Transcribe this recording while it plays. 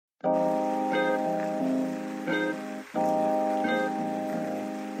Hey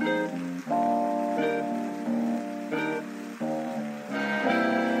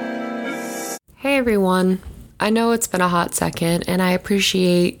everyone, I know it's been a hot second and I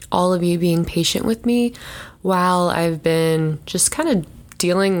appreciate all of you being patient with me while I've been just kind of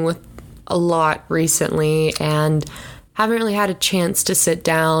dealing with a lot recently and haven't really had a chance to sit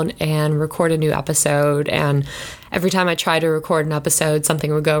down and record a new episode. And every time I try to record an episode,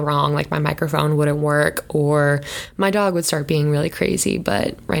 something would go wrong, like my microphone wouldn't work or my dog would start being really crazy.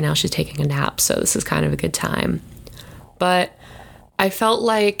 But right now she's taking a nap, so this is kind of a good time. But I felt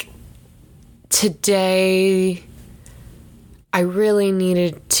like today I really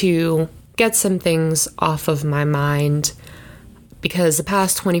needed to get some things off of my mind because the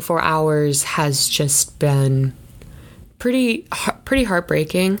past 24 hours has just been pretty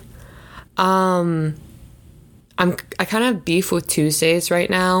heartbreaking. I kind of beef with Tuesdays right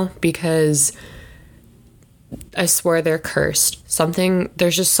now because I swear they're cursed.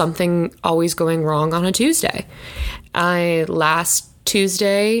 There's just something always going wrong on a Tuesday. Last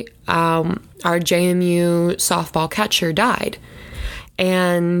Tuesday, our JMU softball catcher died,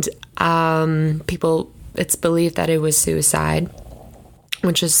 and it's believed that it was suicide,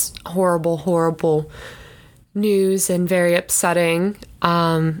 which is horrible news and very upsetting,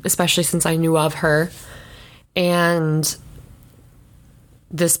 especially since I knew of her. And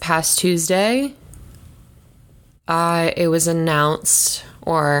this past Tuesday, it was announced,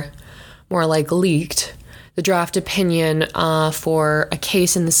 or more like leaked, the draft opinion for a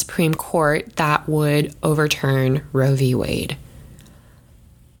case in the Supreme Court that would overturn Roe v. Wade.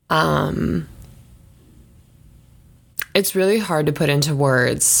 It's really hard to put into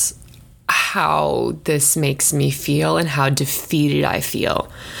words how this makes me feel and how defeated I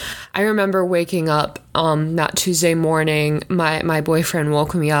feel. I remember waking up that Tuesday morning, my boyfriend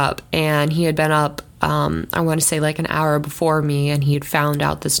woke me up, and he had been up I want to say like an hour before me, and he had found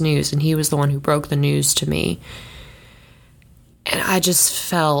out this news, and he was the one who broke the news to me. And I just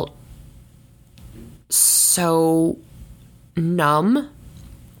felt so numb.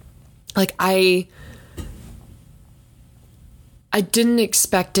 Like I didn't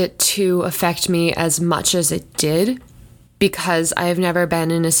expect it to affect me as much as it did, because I've never been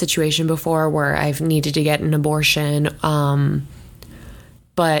in a situation before where I've needed to get an abortion.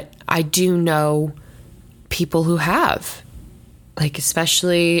 But I do know people who have, like,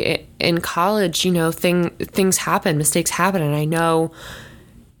 especially in college, things happen, mistakes happen. And I know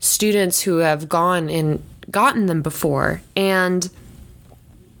students who have gone and gotten them before. And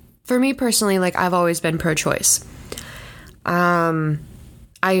for me personally, like, I've always been pro-choice.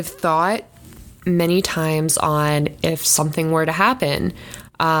 I've thought many times on if something were to happen,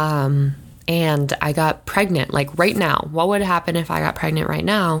 and I got pregnant, like right now, what would happen if I got pregnant right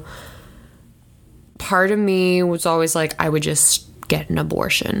now? Part of me was always like, I would just get an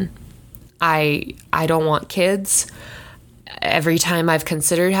abortion. I don't want kids. Every time I've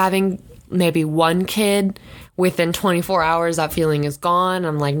considered having maybe one kid, within 24 hours, that feeling is gone.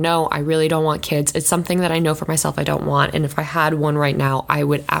 I'm like, no, I really don't want kids. It's something that I know for myself I don't want. And if I had one right now, I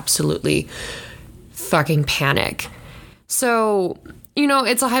would absolutely fucking panic. So,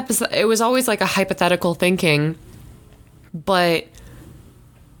 it was always like a hypothetical thinking. But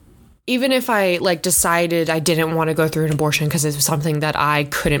even if I decided I didn't want to go through an abortion because it was something that I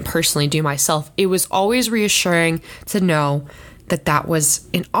couldn't personally do myself, it was always reassuring to know that that was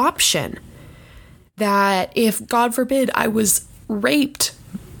an option. That if, God forbid, I was raped,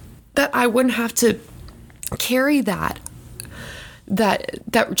 that I wouldn't have to carry that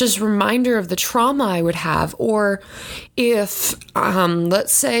just reminder of the trauma I would have. Or if,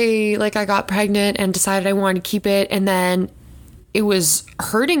 let's say, I got pregnant and decided I wanted to keep it, and then it was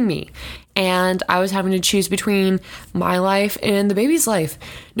hurting me, and I was having to choose between my life and the baby's life,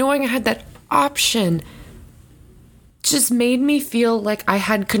 knowing I had that option just made me feel like I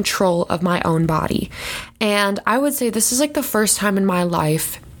had control of my own body. And I would say this is the first time in my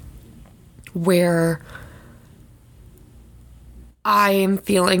life where I am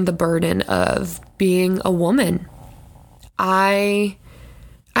feeling the burden of being a woman. I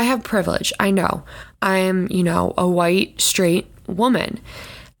have privilege. I know. I'm, a white, straight woman.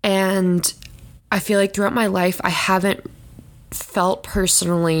 And I feel like throughout my life, I haven't felt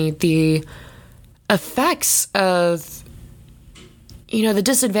personally the effects of, the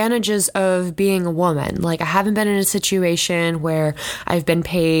disadvantages of being a woman. I haven't been in a situation where I've been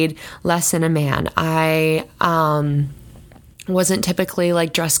paid less than a man. I wasn't typically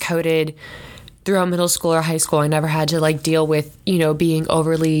dress coded throughout middle school or high school. I never had to deal with, being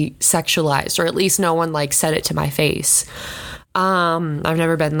overly sexualized, or at least no one said it to my face. I've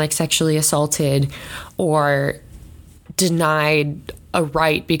never been like sexually assaulted or denied a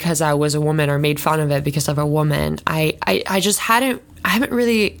right because I was a woman or made fun of it because of a woman. I just haven't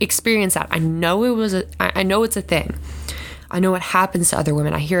really experienced that. I know I know it's a thing. I know it happens to other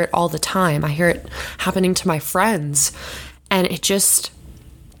women. I hear it all the time. I hear it happening to my friends, and it just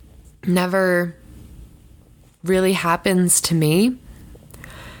never really happens to me.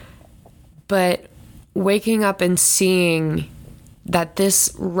 But waking up and seeing that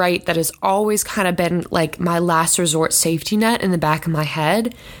this right that has always kind of been like my last resort safety net in the back of my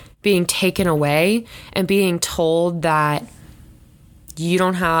head being taken away and being told that you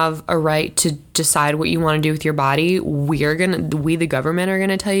don't have a right to decide what you want to do with your body. We, the government, are going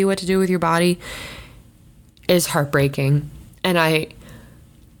to tell you what to do with your body is heartbreaking. And I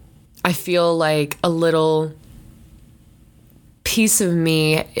feel like a little piece of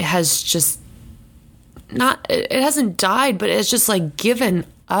me has just it hasn't died, but it's just like given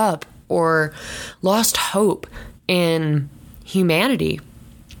up or lost hope in humanity,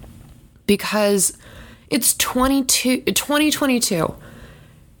 because it's 2022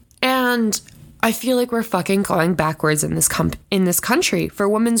 and I feel like we're fucking going backwards in this country for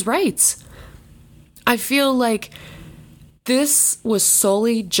women's rights. I feel like this was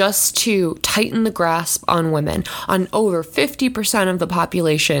solely just to tighten the grasp on women. On over 50% of the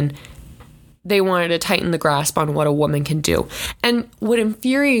population, they wanted to tighten the grasp on what a woman can do. And what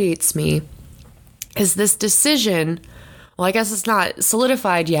infuriates me is this decision, well, I guess it's not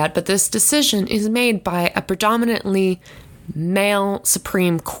solidified yet, but this decision is made by a predominantly male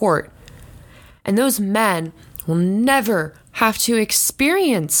Supreme Court. And those men will never have to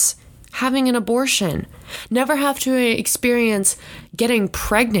experience having an abortion, never have to experience getting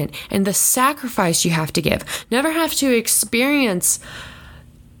pregnant and the sacrifice you have to give, never have to experience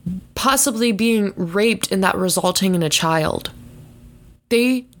possibly being raped and that resulting in a child.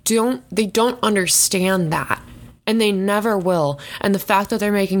 They don't understand that, and they never will. And the fact that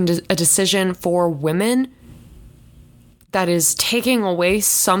they're making a decision for women that is taking away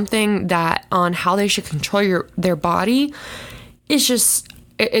something that on how they should control their body is just,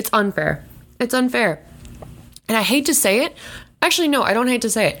 it's unfair. It's unfair. And I hate to say it. Actually, no, I don't hate to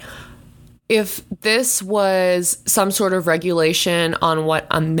say it. If this was some sort of regulation on what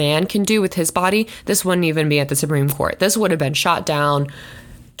a man can do with his body, this wouldn't even be at the Supreme Court. This would have been shot down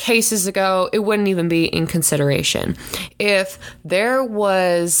cases ago. It wouldn't even be in consideration. If there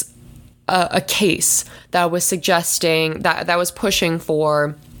was a case that was suggesting that was pushing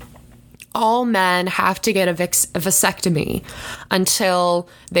for all men have to get a vasectomy until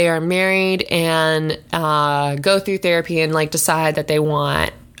they are married and go through therapy and like decide that they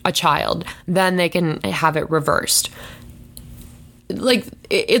want a child, then they can have it reversed. Like,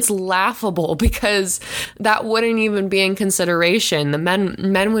 it's laughable because that wouldn't even be in consideration. The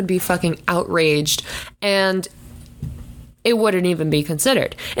men would be fucking outraged, and it wouldn't even be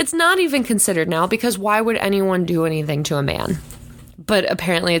considered. It's not even considered now, because why would anyone do anything to a man? But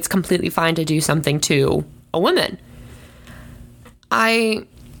apparently it's completely fine to do something to a woman.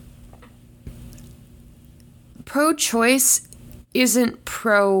 Pro-choice isn't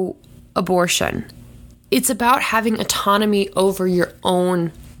pro-abortion. It's about having autonomy over your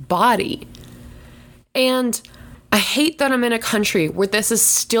own body. And I hate that I'm in a country where this is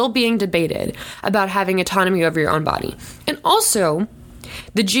still being debated about having autonomy over your own body. And also,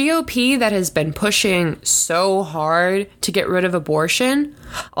 the GOP that has been pushing so hard to get rid of abortion,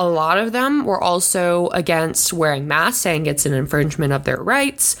 a lot of them were also against wearing masks, saying it's an infringement of their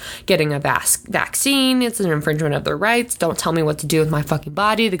rights. Getting a vaccine, it's an infringement of their rights. Don't tell me what to do with my fucking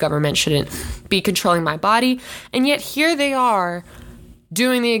body. The government shouldn't be controlling my body. And yet here they are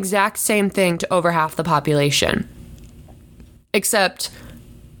doing the exact same thing to over half the population. Except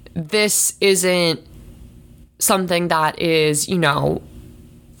this isn't something that is,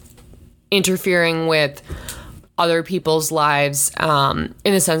 interfering with other people's lives in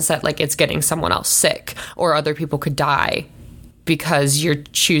the sense that, like, it's getting someone else sick or other people could die because you're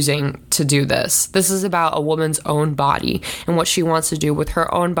choosing to do this. This is about a woman's own body and what she wants to do with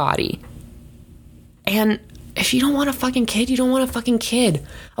her own body. And if you don't want a fucking kid, you don't want a fucking kid.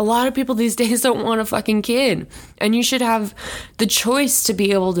 A lot of people these days don't want a fucking kid. And you should have the choice to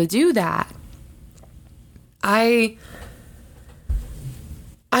be able to do that. I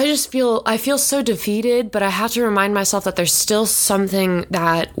feel so defeated, but I have to remind myself that there's still something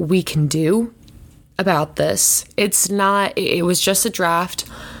that we can do about this. It was just a draft.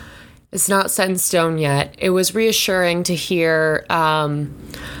 It's not set in stone yet. It was reassuring to hear some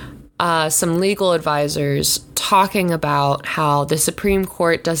legal advisors talking about how the Supreme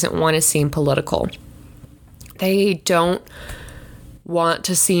Court doesn't want to seem political. They don't want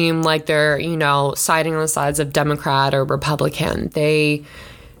to seem like they're, siding on the sides of Democrat or Republican. They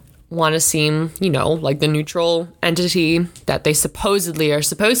want to seem, like the neutral entity that they supposedly are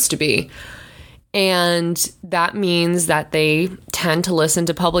supposed to be. And that means that they tend to listen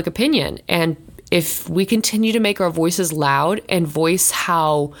to public opinion. And if we continue to make our voices loud and voice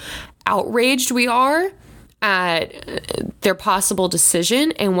how outraged we are at their possible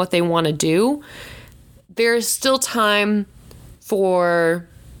decision and what they want to do, there's still time for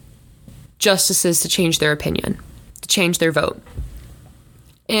justices to change their opinion, to change their vote.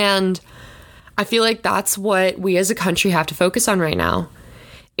 And I feel like that's what we as a country have to focus on right now,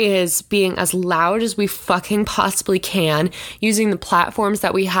 is being as loud as we fucking possibly can, using the platforms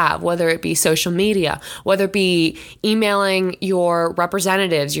that we have, whether it be social media, whether it be emailing your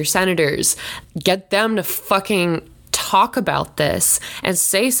representatives, your senators, get them to fucking talk about this and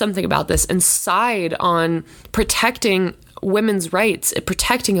say something about this and side on protecting women's rights,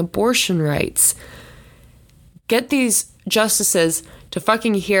 protecting abortion rights. Get these justices to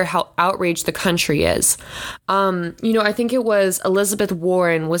fucking hear how outraged the country is. I think it was Elizabeth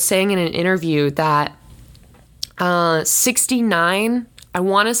Warren was saying in an interview that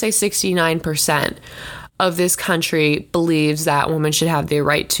 69% of this country believes that women should have the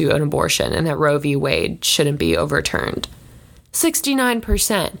right to an abortion and that Roe v. Wade shouldn't be overturned.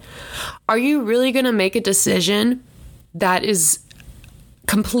 69%. Are you really going to make a decision that is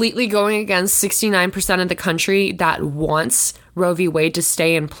completely going against 69% of the country that wants Roe v. Wade to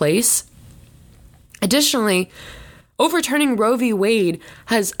stay in place? Additionally, overturning Roe v. Wade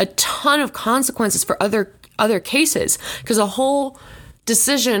has a ton of consequences for other cases, because a whole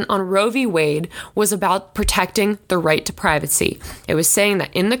decision on Roe v. Wade was about protecting the right to privacy. It was saying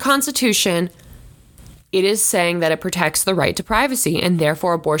that in the Constitution, it is saying that it protects the right to privacy, and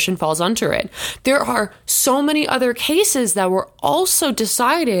therefore abortion falls under it. There are so many other cases that were also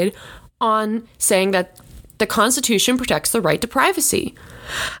decided on saying that the Constitution protects the right to privacy.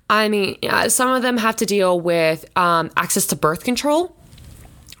 I mean, some of them have to deal with access to birth control,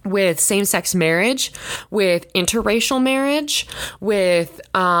 with same-sex marriage, with interracial marriage, with,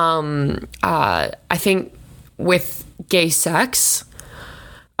 I think, with gay sex,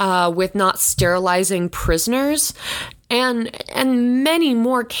 with not sterilizing prisoners, and many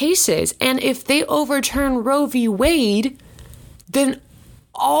more cases. And if they overturn Roe v. Wade, then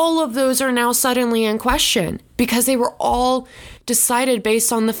all of those are now suddenly in question, because they were all decided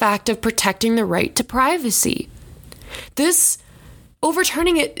based on the fact of protecting the right to privacy. This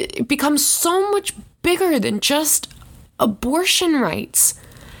overturning it becomes so much bigger than just abortion rights.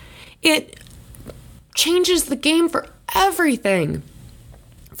 It changes the game for everything,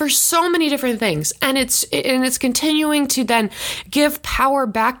 for so many different things. And it's continuing to then give power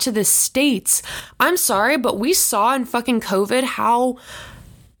back to the states. I'm sorry, but we saw in fucking COVID how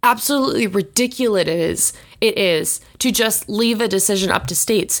absolutely ridiculous it is to just leave a decision up to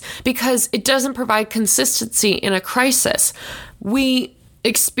states, because it doesn't provide consistency in a crisis. We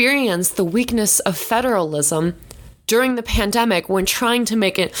experienced the weakness of federalism during the pandemic when trying to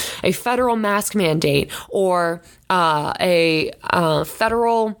make it a federal mask mandate or a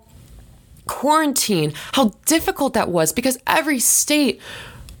federal quarantine, how difficult that was, because every state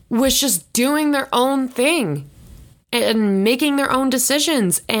was just doing their own thing and making their own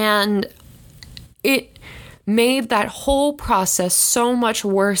decisions. And it made that whole process so much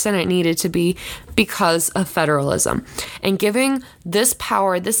worse than it needed to be because of federalism. And giving this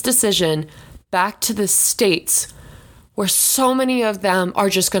power, this decision, back to the states, where so many of them are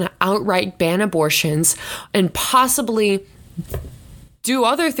just going to outright ban abortions and possibly do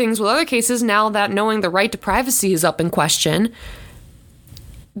other things with other cases now that knowing the right to privacy is up in question.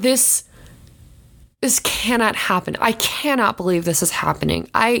 This cannot happen. I cannot believe this is happening.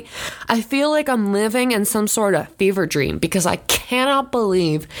 I feel like I'm living in some sort of fever dream, because I cannot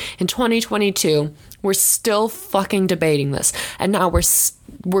believe in 2022 we're still fucking debating this, and now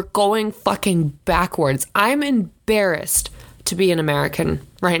we're going fucking backwards. I'm embarrassed to be an American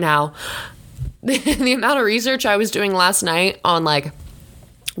right now. The amount of research I was doing last night on like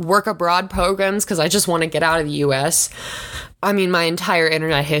work abroad programs, because I just want to get out of the US. I mean, my entire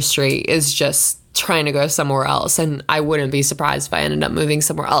internet history is just trying to go somewhere else, and I wouldn't be surprised if I ended up moving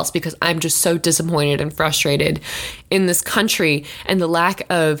somewhere else, because I'm just so disappointed and frustrated in this country and the lack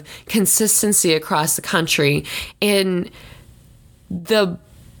of consistency across the country in the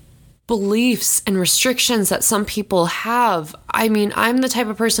beliefs and restrictions that some people have. I mean, I'm the type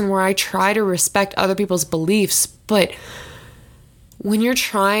of person where I try to respect other people's beliefs, but when you're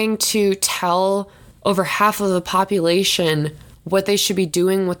trying to tell over half of the population what they should be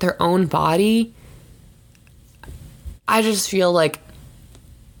doing with their own body, I just feel like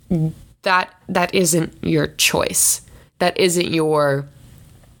that isn't your choice.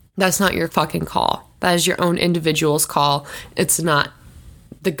 That's not your fucking call. That is your own individual's call. It's not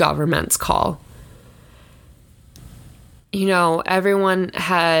the government's call. You know, everyone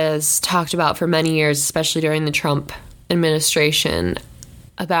has talked about for many years, especially during the Trump administration,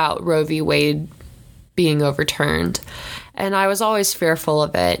 about Roe v. Wade being overturned. And I was always fearful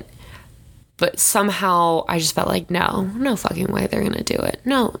of it. But somehow I just felt like, no fucking way they're going to do it.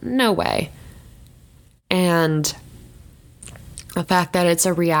 No way. And the fact that it's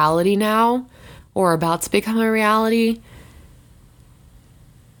a reality now, or about to become a reality,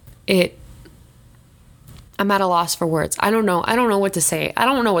 I'm at a loss for words. I don't know what to say. I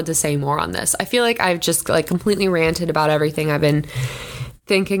don't know what to say more on this. I feel like I've just completely ranted about everything I've been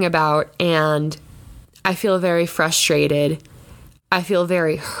thinking about, and I feel very frustrated. I feel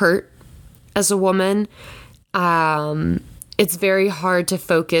very hurt as a woman. It's very hard to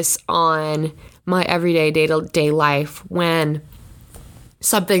focus on my everyday day-to-day life when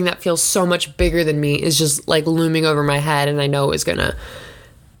something that feels so much bigger than me is just looming over my head, and I know is gonna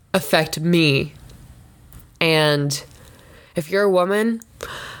affect me. And if you're a woman,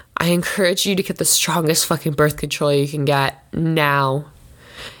 I encourage you to get the strongest fucking birth control you can get now.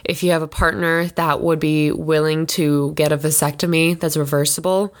 If you have a partner that would be willing to get a vasectomy that's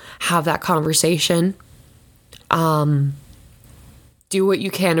reversible, have that conversation. Do what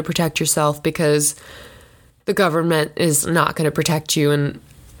you can to protect yourself, because the government is not going to protect you. And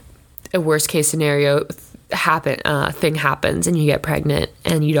a worst case scenario thing happens and you get pregnant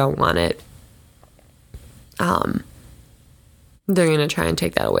and you don't want it. They're going to try and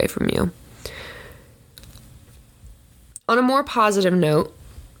take that away from you. On a more positive note,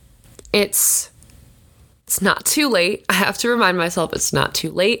 it's not too late. I have to remind myself it's not too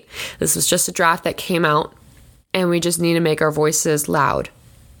late. This was just a draft that came out, and we just need to make our voices loud.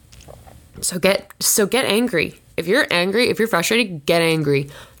 So get angry. If you're angry, if you're frustrated, get angry.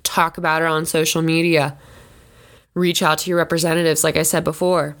 Talk about it on social media. Reach out to your representatives, like I said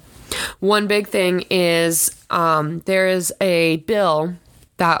before. One big thing is there is a bill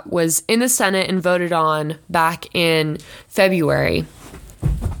that was in the Senate and voted on back in February.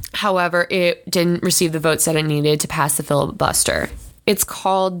 However, it didn't receive the votes that it needed to pass the filibuster. It's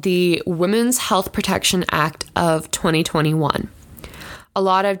called the Women's Health Protection Act of 2021. A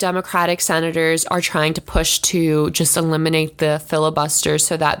lot of Democratic senators are trying to push to just eliminate the filibuster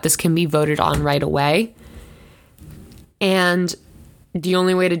so that this can be voted on right away. And the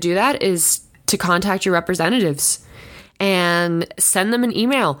only way to do that is to contact your representatives and send them an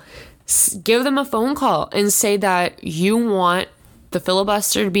email. Give them a phone call and say that you want the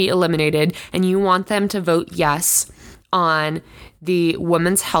filibuster to be eliminated and you want them to vote yes on the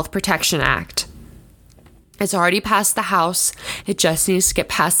Women's Health Protection Act. It's already passed the House. It just needs to get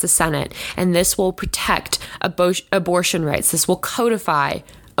past the Senate. And this will protect abortion rights. This will codify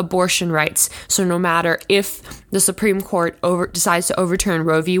abortion rights. So no matter if the Supreme Court decides to overturn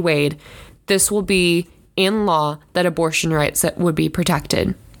Roe v. Wade, this will be in law that abortion rights that would be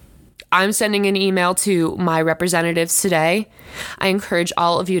protected. I'm sending an email to my representatives today. I encourage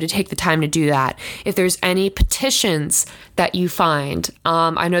all of you to take the time to do that. If there's any petitions that you find,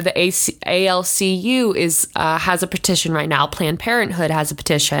 I know the ALCU has a petition right now. Planned Parenthood has a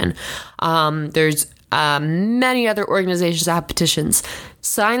petition. There's many other organizations that have petitions.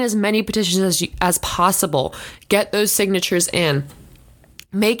 Sign as many petitions as possible. Get those signatures in.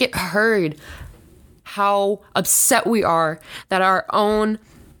 Make it heard how upset we are that our own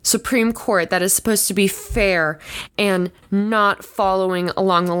Supreme Court, that is supposed to be fair and not following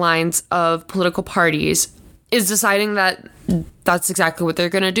along the lines of political parties, is deciding that that's exactly what they're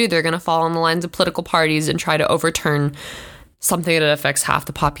going to do. They're going to fall on the lines of political parties and try to overturn something that affects half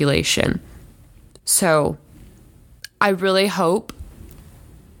the population. So I really hope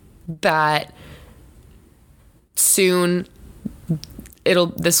that soon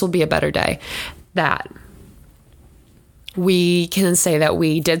this will be a better day, that we can say that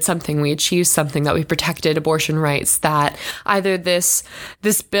we did something, we achieved something, that we protected abortion rights, that either this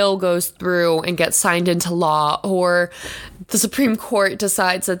bill goes through and gets signed into law, or the Supreme Court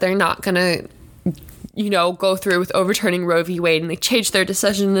decides that they're not going to, go through with overturning Roe v. Wade, and they change their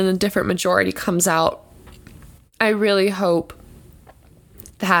decision and a different majority comes out. I really hope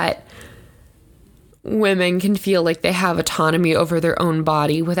that women can feel like they have autonomy over their own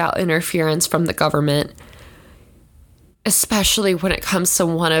body without interference from the government, especially when it comes to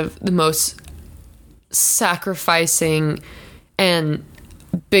one of the most sacrificing and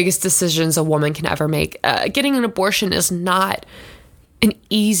biggest decisions a woman can ever make. Getting an abortion is not an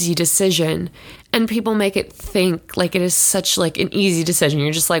easy decision, And people make it think like it is such like an easy decision.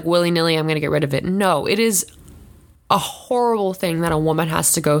 You're just like willy-nilly, I'm going to get rid of it. No, it is a horrible thing that a woman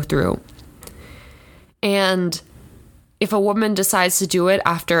has to go through. And if a woman decides to do it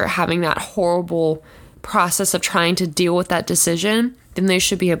after having that horrible process of trying to deal with that decision, then they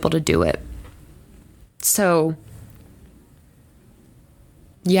should be able to do it. So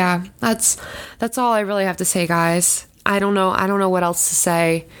yeah, that's all I really have to say, guys. I don't know what else to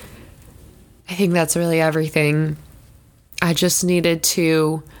say. I think that's really everything. I just needed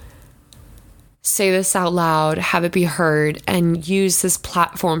to say this out loud, have it be heard, and use this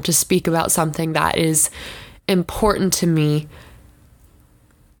platform to speak about something that is important to me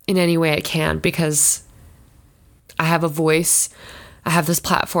in any way I can, because I have a voice, I have this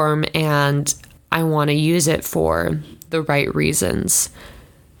platform, and I want to use it for the right reasons.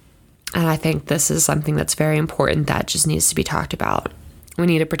 And I think this is something that's very important that just needs to be talked about. We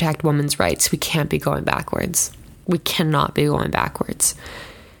need to protect women's rights. We can't be going backwards. We cannot be going backwards.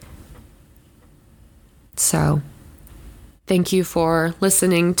 So, thank you for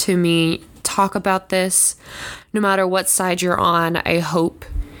listening to me talk about this. No matter what side you're on, I hope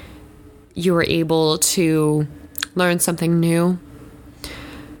you were able to learn something new,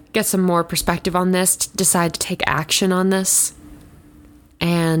 get some more perspective on this, decide to take action on this.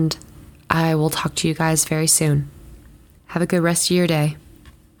 And I will talk to you guys very soon. Have a good rest of your day.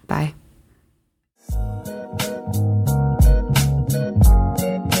 Bye.